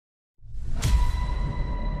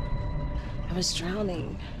I was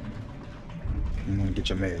drowning. You want to get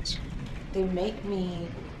your meds. They make me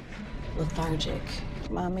lethargic.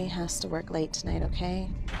 Mommy has to work late tonight, okay?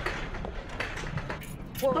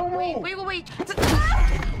 Whoa, wait.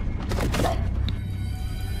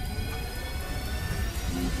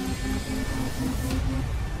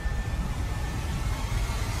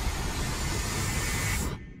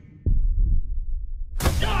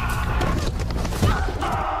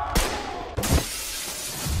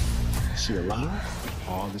 She alive?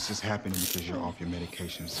 All this is happening because you're off your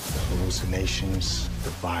medications. The hallucinations,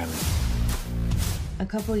 the violence. A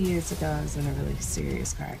couple years ago, I was in a really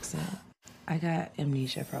serious car accident. I got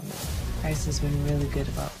amnesia from it. Christ has been really good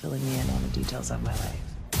about filling me in on the details of my life.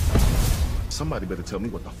 Somebody better tell me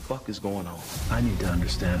what the fuck is going on. I need to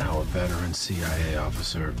understand how a veteran CIA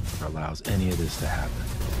officer allows any of this to happen.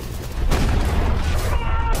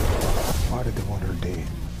 Why did they want her dead?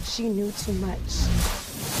 She knew too much.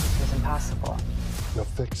 It was impossible. You'll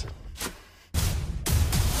fix it.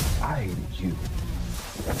 I hated you.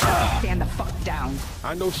 Stand the fuck down.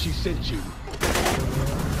 I know she sent you.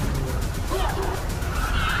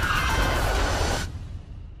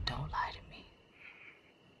 Don't lie to me.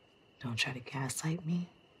 Don't try to gaslight me.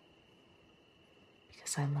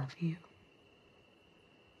 Because I love you.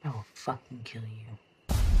 I will fucking kill you.